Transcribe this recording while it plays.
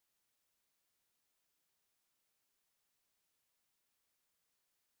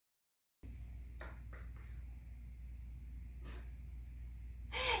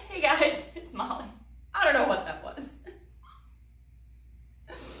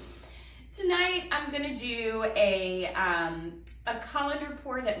tonight I'm gonna do a colander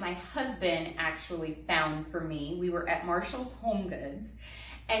pour that my husband actually found for me. We were at Marshall's Home Goods,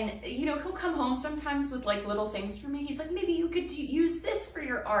 and you know, he'll come home sometimes with like little things for me. He's like, maybe you could use this for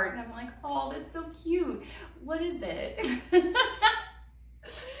your art. And I'm like, oh, that's so cute. What is it?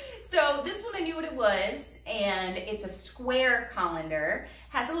 So this one I knew what it was, and it's a square colander.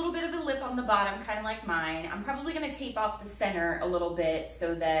 Has a little bit of a lip on the bottom, kind of like mine. I'm probably gonna tape off the center a little bit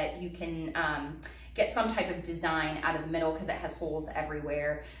so that you can get some type of design out of the middle because it has holes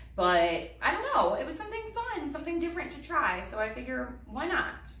everywhere. But I don't know, it was something fun, something different to try. So I figure, why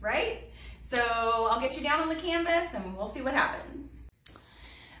not, right? So I'll get you down on the canvas and we'll see what happens.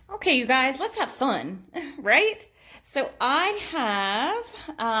 Okay, you guys, let's have fun, right? So I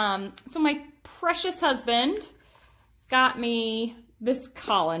have, so my precious husband got me this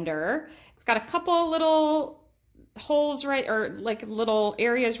colander. It's got a couple little holes right, or like little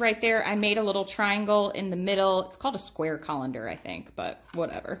areas right there. I made a little triangle in the middle. It's called a square colander, I think, but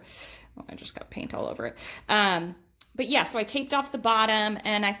whatever. Oh, I just got paint all over it. But yeah, so I taped off the bottom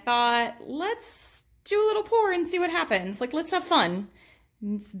and I thought, let's do a little pour and see what happens. Like, let's have fun.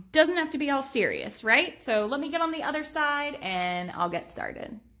 It doesn't have to be all serious, right? So let me get on the other side and I'll get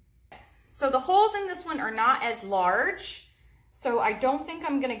started. So the holes in this one are not as large, so I don't think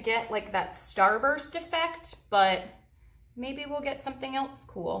I'm gonna get like that starburst effect, but maybe we'll get something else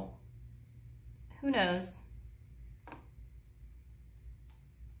cool. Who knows?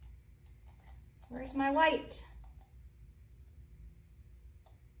 Where's my white?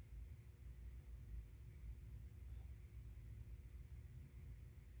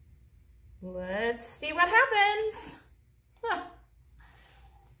 Let's see what happens. Huh.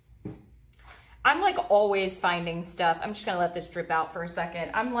 I'm like always finding stuff. I'm just gonna let this drip out for a second.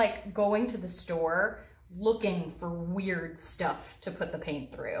 I'm like going to the store looking for weird stuff to put the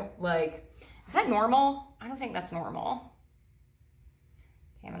paint through. Like, is that normal? I don't think that's normal.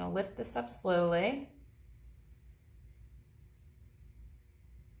 Okay, I'm gonna lift this up slowly.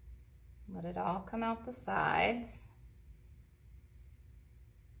 Let it all come out the sides.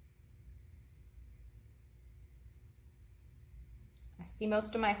 I see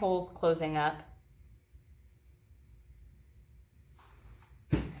most of my holes closing up.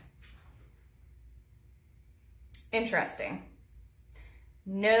 Interesting.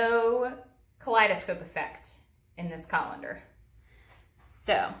 No kaleidoscope effect in this colander.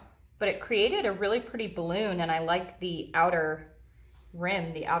 So, but it created a really pretty balloon, and I like the outer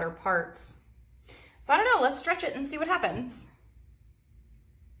rim, the outer parts. So I don't know, let's stretch it and see what happens.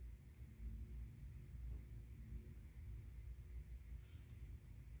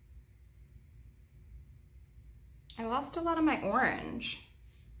 I lost a lot of my orange.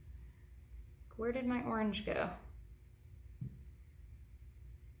 Where did my orange go?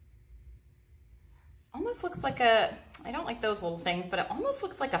 Almost looks like a, I don't like those little things, but it almost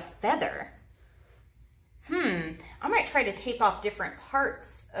looks like a feather. I might try to tape off different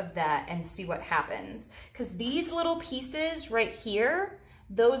parts of that and see what happens. Because these little pieces right here,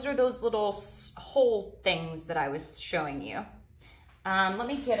 those are those little hole things that I was showing you. Let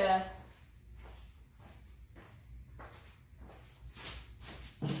me get a,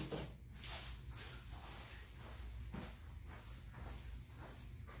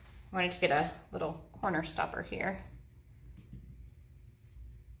 I wanted to get a little corner stopper here.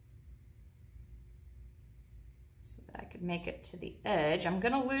 So that I could make it to the edge. I'm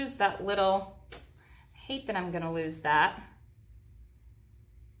gonna lose that little, I hate that I'm gonna lose that.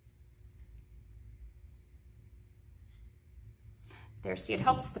 There, see, it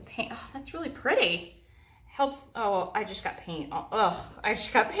helps the paint. Oh, that's really pretty. Helps, oh, I just got paint. Oh, I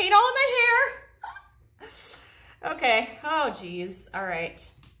just got paint all in my hair. Okay, oh geez, all right.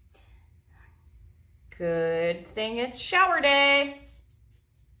 Good thing it's shower day.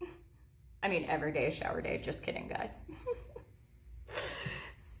 I mean, every day is shower day, just kidding, guys.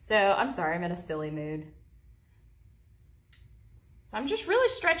 So, I'm sorry, I'm in a silly mood. So I'm just really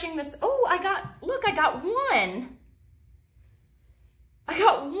stretching this. Oh, look, I got one. I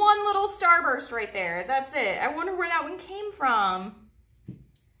got one little starburst right there. That's it. I wonder where that one came from.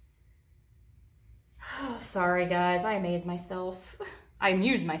 Oh, sorry, guys, I amaze myself. I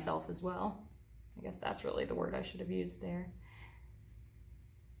amuse myself as well. I guess that's really the word I should have used there.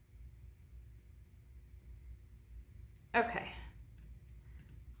 Okay.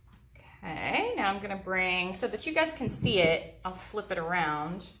 Okay, now I'm gonna bring, so that you guys can see it, I'll flip it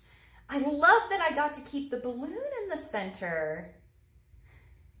around. I love that I got to keep the balloon in the center.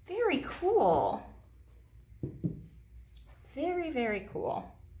 Very cool. Very, very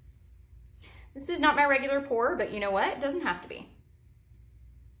cool. This is not my regular pour, but you know what? It doesn't have to be.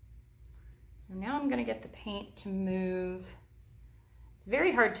 So now I'm gonna get the paint to move. It's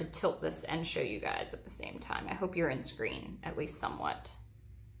very hard to tilt this and show you guys at the same time. I hope you're in screen, at least somewhat.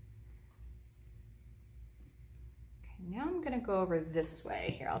 Okay, now I'm gonna go over this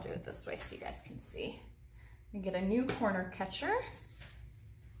way. Here, I'll do it this way so you guys can see. I'm gonna get a new corner catcher.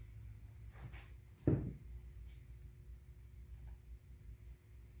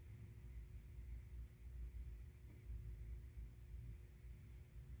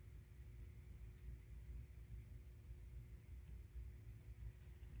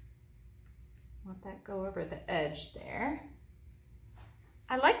 Let that go over the edge there.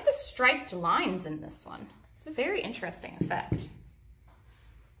 I like the striped lines in this one. It's a very interesting effect. And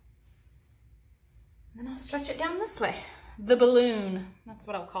then I'll stretch it down this way. The balloon, that's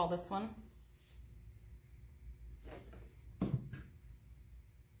what I'll call this one.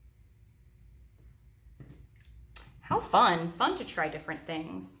 How fun to try different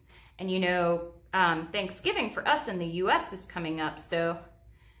things. And you know, Thanksgiving for us in the US is coming up, so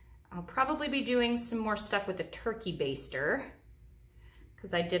I'll probably be doing some more stuff with a turkey baster,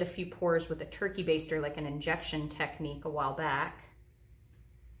 because I did a few pours with a turkey baster, like an injection technique a while back.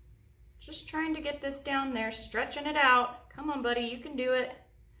 Just trying to get this down there, stretching it out. Come on, buddy, you can do it.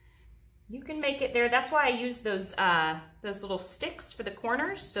 You can make it there. That's why I use those little sticks for the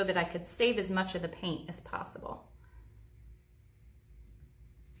corners, so that I could save as much of the paint as possible.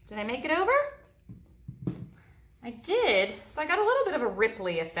 Did I make it over? I did. So I got a little bit of a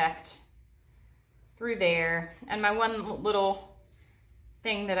ripply effect through there. And my one little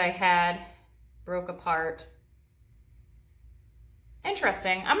thing that I had broke apart.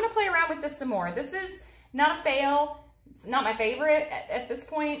 Interesting. I'm going to play around with this some more. This is not a fail. It's not my favorite at this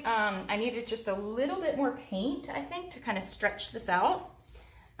point. I needed just a little bit more paint, I think, to kind of stretch this out.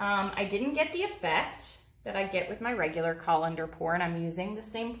 I didn't get the effect that I get with my regular colander pour, and I'm using the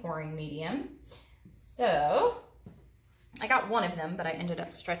same pouring medium. So I got one of them, but I ended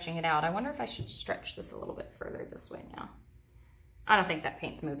up stretching it out. I wonder if I should stretch this a little bit further this way now. I don't think that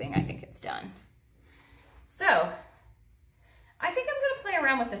paint's moving. I think it's done. So I think I'm gonna play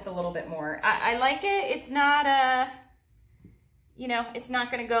around with this a little bit more. I like it. It's not you know, it's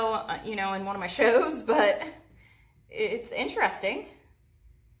not gonna go, you know, in one of my shows, but it's interesting.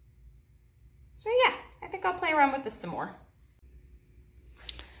 So yeah, I think I'll play around with this some more.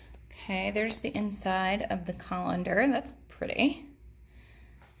 Okay, there's the inside of the colander. That's pretty.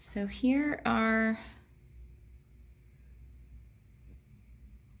 So here are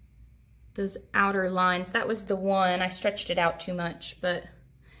those outer lines. That was the one. I stretched it out too much, but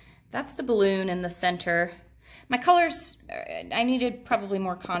that's the balloon in the center. My colors, I needed probably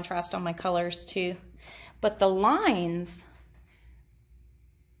more contrast on my colors too, but the lines,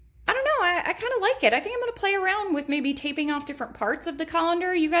 I don't know, I kind of like it. I think I'm going to play around with maybe taping off different parts of the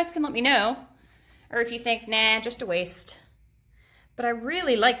colander. You guys can let me know. Or if you think, nah, just a waste. But I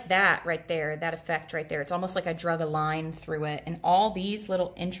really like that right there, that effect right there. It's almost like I drug a line through it. And all these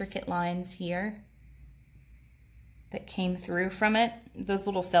little intricate lines here that came through from it, those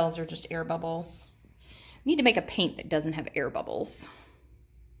little cells are just air bubbles. I need to make a paint that doesn't have air bubbles.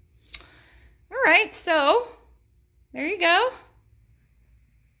 All right, so there you go.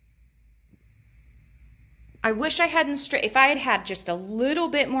 I wish I hadn't, if I had had just a little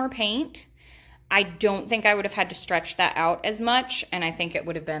bit more paint, I don't think I would have had to stretch that out as much, and I think it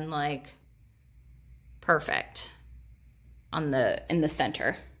would have been like perfect on in the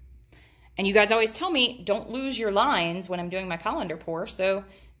center. And you guys always tell me, don't lose your lines when I'm doing my colander pour, so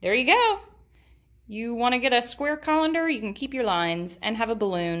there you go. You want to get a square colander, you can keep your lines and have a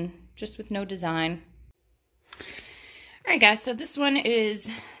balloon, just with no design. All right, guys, so this one is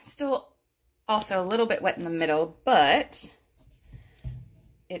still also a little bit wet in the middle, but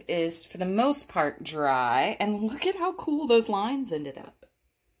it is, for the most part, dry. And look at how cool those lines ended up.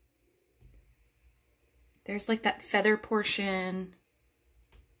 There's like that feather portion.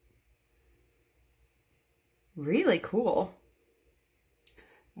 Really cool.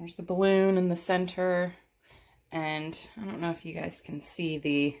 There's the balloon in the center. And I don't know if you guys can see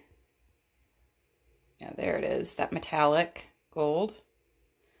the, yeah, there it is, that metallic gold.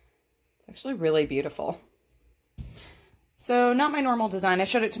 It's actually really beautiful. So not my normal design. I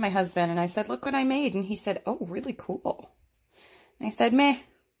showed it to my husband and I said, look what I made. And he said, oh, really cool. And I said, meh.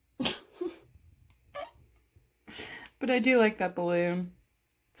 But I do like that balloon.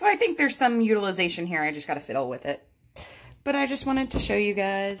 So I think there's some utilization here. I just got to fiddle with it. But I just wanted to show you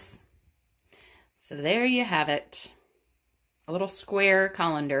guys. So there you have it. A little square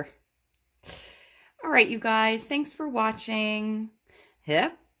colander. All right, you guys. Thanks for watching.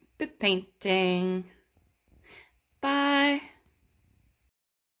 Happy painting.